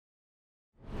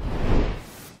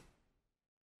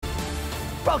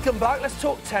Welcome back. Let's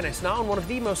talk tennis now, and one of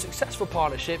the most successful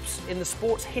partnerships in the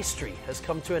sport's history has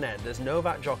come to an end as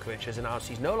Novak Djokovic has announced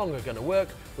he's no longer going to work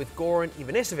with Goran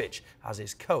Ivanisevic as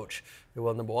his coach. The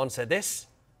world number one said this: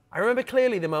 "I remember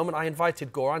clearly the moment I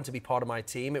invited Goran to be part of my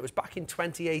team. It was back in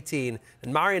 2018,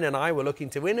 and Marion and I were looking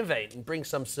to innovate and bring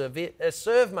some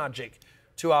serve magic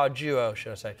to our duo,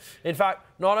 should I say. In fact,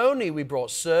 not only we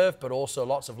brought serve, but also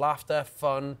lots of laughter,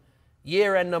 fun,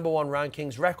 year-end number one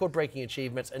rankings, record-breaking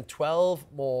achievements, and 12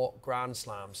 more Grand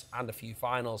Slams and a few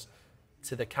finals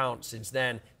to the count since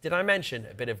then. Did I mention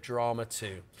a bit of drama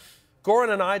too?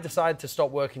 Goran and I decided to stop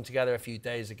working together a few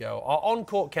days ago. Our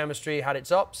on-court chemistry had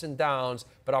its ups and downs,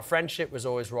 but our friendship was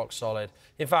always rock solid.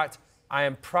 In fact, I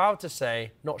am proud to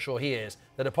say, not sure he is,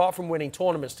 that apart from winning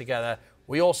tournaments together,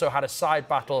 we also had a side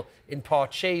battle in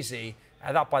Parcheesi.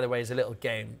 That, by the way, is a little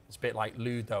game. It's a bit like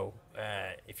Ludo,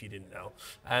 if you didn't know,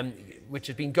 which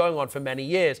has been going on for many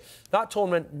years. That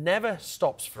tournament never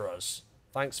stops for us.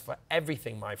 Thanks for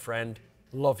everything, my friend.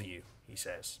 Love you," he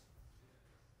says.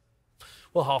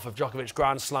 Well, half of Djokovic's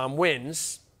Grand Slam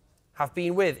wins have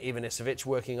been with Ivanisevic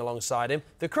working alongside him.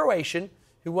 The Croatian,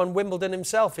 who won Wimbledon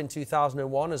himself in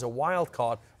 2001 as a wild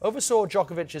card, oversaw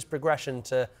Djokovic's progression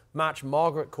to match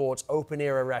Margaret Court's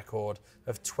Open-era record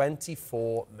of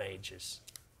 24 majors.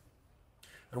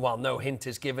 And while no hint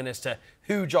is given as to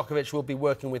who Djokovic will be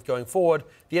working with going forward,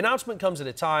 the announcement comes at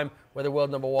a time where the world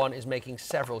number one is making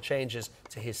several changes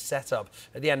to his setup.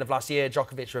 At the end of last year,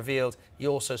 Djokovic revealed he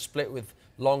also split with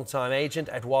longtime agent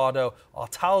Eduardo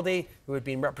Artaldi, who had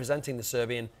been representing the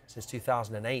Serbian since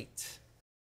 2008.